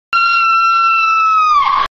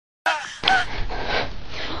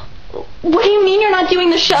not doing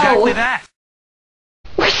the show. Exactly that.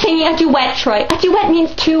 We're singing a duet, Troy. A duet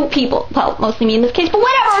means two people. Well, mostly me in this case, but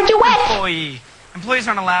whatever, a duet! Employees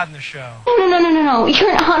aren't allowed in the show. No.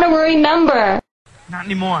 You're an honorary member. Not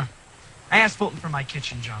anymore. I asked Fulton for my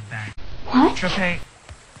kitchen job back. What? Trepe,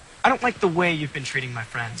 I don't like the way you've been treating my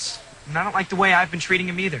friends. And I don't like the way I've been treating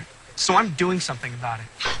him either. So I'm doing something about it.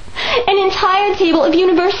 An entire table of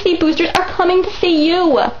university boosters are coming to see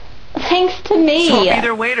you. Thanks to me. So I'll be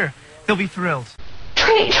their waiter. They'll be thrilled.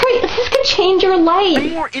 Trey, this could change your life.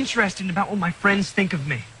 I'm more interested about what my friends think of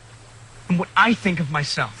me and what I think of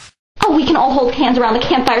myself. Oh, we can all hold hands around the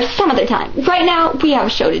campfire some other time. Right now, we have a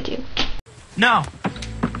show to do. No.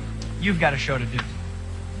 You've got a show to do.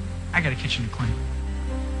 I got a kitchen to clean.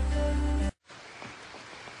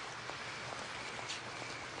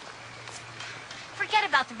 Forget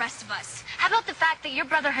about the rest of us. How about the fact that your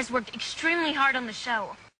brother has worked extremely hard on the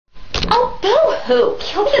show? Oh, boo-hoo.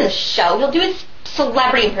 He'll be in the show. He'll do his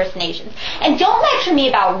celebrity impersonations. And don't lecture me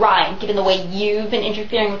about Ryan, given the way you've been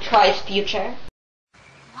interfering with Troy's future.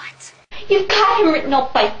 What? You've got him written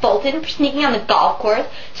up by Fulton for sneaking on the golf course,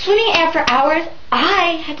 swimming after hours.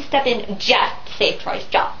 I had to step in just to save Troy's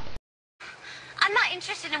job. I'm not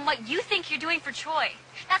interested in what you think you're doing for Troy.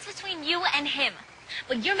 That's between you and him.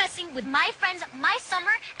 But you're messing with my friends, my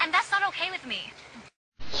summer, and that's not okay with me.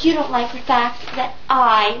 You don't like the fact that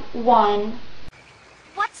I won.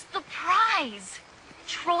 What's the prize?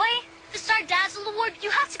 Troy? The Star Dazzle Award? You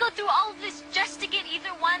have to go through all of this just to get either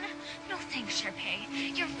one? No thanks,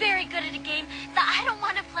 Sharpay. You're very good at a game that I don't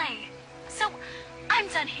want to play. So, I'm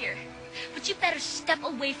done here. But you better step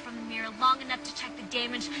away from the mirror long enough to check the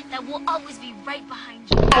damage that will always be right behind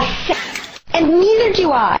you. And neither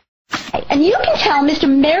do I. And you can tell Mr.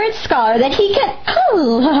 Merit Scholar that he can...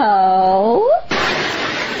 Oh.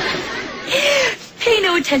 Pay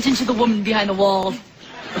no attention to the woman behind the wall.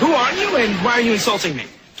 Who are you and why are you insulting me?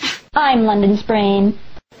 I'm London's brain.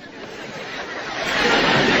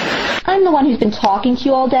 I'm the one who's been talking to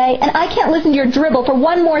you all day, and I can't listen to your dribble for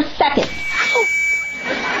one more second.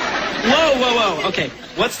 Whoa. Okay,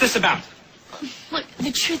 what's this about? Look,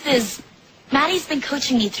 the truth is, Maddie's been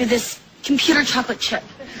coaching me through this computer chocolate chip.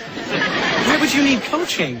 Why would you need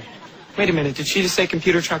coaching? Wait a minute, did she just say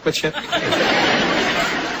computer chocolate chip?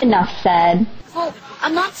 Enough said. Well,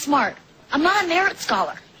 I'm not smart. I'm not a merit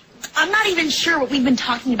scholar. I'm not even sure what we've been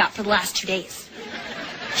talking about for the last 2 days.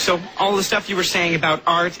 So all the stuff you were saying about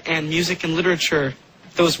art and music and literature,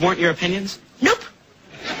 those weren't your opinions? Nope.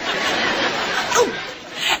 Oh,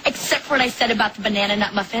 except for what I said about the banana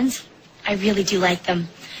nut muffins. I really do like them.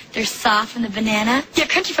 They're soft from the banana. They're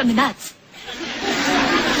crunchy from the nuts.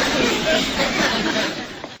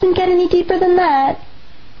 Doesn't get any deeper than that.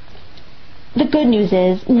 The good news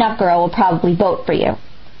is, Nut Girl will probably vote for you.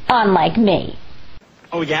 Unlike me.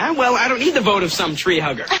 Oh, yeah? Well, I don't need the vote of some tree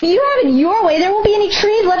hugger. If you have it your way, there won't be any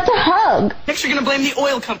trees left to hug. Next, you're going to blame the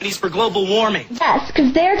oil companies for global warming. Yes,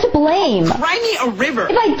 because they're to blame. Cry me a river.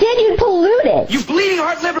 If I did, you'd pollute it. You bleeding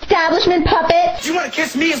heart liver. Establishment puppet. Do you want to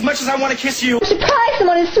kiss me as much as I want to kiss you? I'm surprised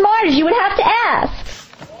someone as smart as you would have to ask.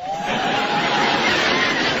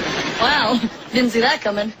 Wow, didn't see that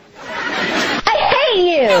coming. I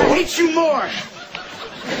hate you. I hate you more.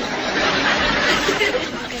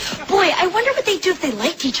 Boy, I wonder what they'd do if they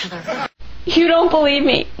liked each other. You don't believe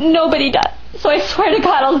me. Nobody does. So I swear to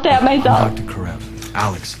God I'll stab myself. Dr. Karev,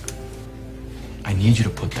 Alex, I need you to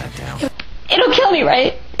put that down. It'll kill me,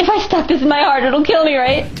 right? If I stuck this in my heart, it'll kill me,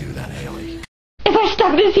 right? Don't do that, Haley. If I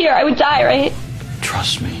stuck this here, I would die, right?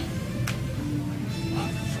 Trust me.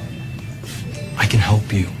 I can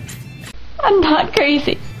help you. I'm not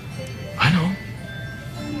crazy. I know.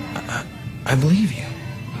 I believe you.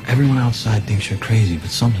 Everyone outside thinks you're crazy, but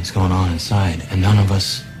something's going on inside, and none of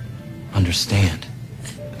us understand.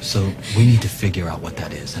 So we need to figure out what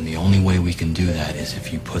that is, and the only way we can do that is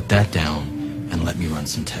if you put that down and let me run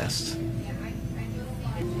some tests.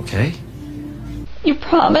 Okay? You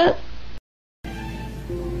promise?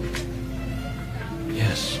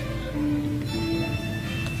 Yes.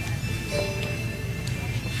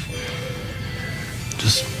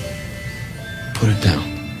 Just put it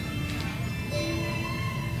down.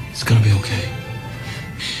 It's gonna be okay.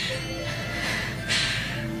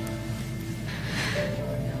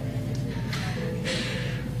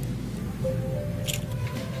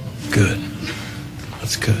 Good.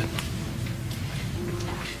 That's good.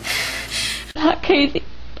 I'm not crazy.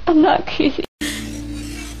 I'm not crazy.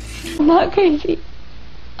 I'm not crazy.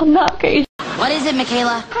 I'm not crazy. What is it,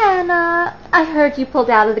 Michaela? Hannah, I heard you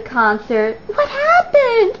pulled out of the concert. What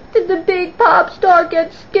happened? Did the big pop star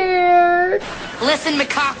get scared? Listen,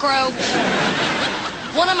 McCockroach.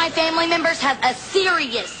 One of my family members has a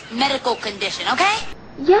serious medical condition, okay?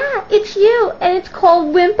 Yeah, it's you, and it's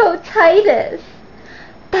called wimpotitis.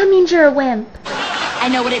 That means you're a wimp. I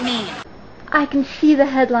know what it means. I can see the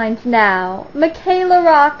headlines now. Michaela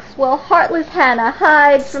rocks while heartless Hannah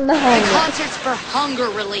hides from the The homeless. concert's for hunger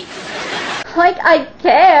relief. Like I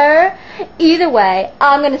care. Either way,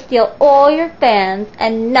 I'm gonna steal all your fans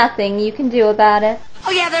and nothing you can do about it.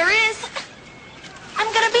 Oh yeah, there is.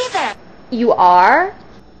 I'm gonna be there. You are?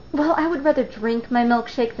 Well, I would rather drink my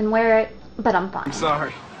milkshake than wear it, but I'm fine. I'm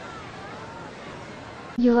sorry.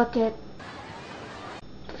 You look it.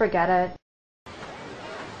 Forget it.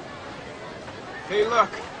 Hey, look.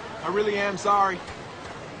 I really am sorry.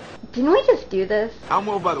 Didn't we just do this? I'm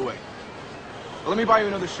Will, by the way. Let me buy you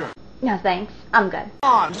another shirt. No thanks. I'm good.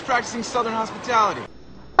 Come on, I'm just practicing Southern hospitality.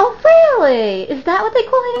 Oh really? Is that what they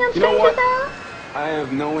call hitting on You know strangers what? now? I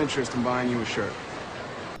have no interest in buying you a shirt.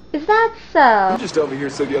 Is that so? I'm just over here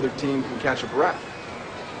so the other team can catch a breath.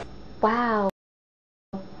 Wow.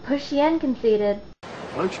 Pushy and conceited.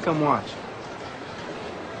 Why don't you come watch?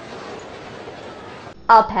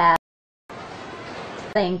 I'll pass.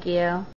 Thank you.